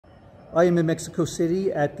I am in Mexico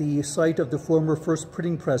City at the site of the former first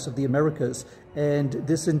printing press of the Americas, and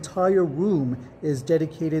this entire room is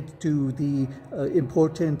dedicated to the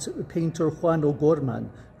important painter Juan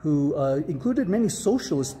O'Gorman, who included many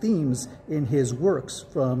socialist themes in his works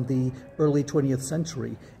from the early 20th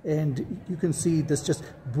century. And you can see this just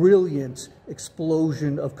brilliant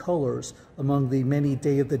explosion of colors among the many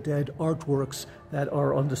Day of the Dead artworks that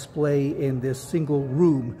are on display in this single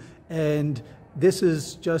room. And this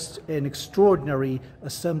is just an extraordinary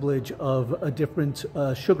assemblage of different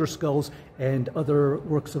sugar skulls and other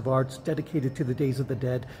works of art dedicated to the Days of the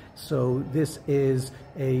Dead. So this is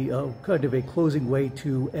a kind of a closing way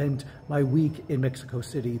to end my week in Mexico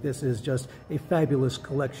City. This is just a fabulous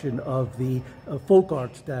collection of the folk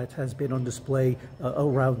art that has been on display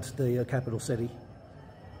around the capital city.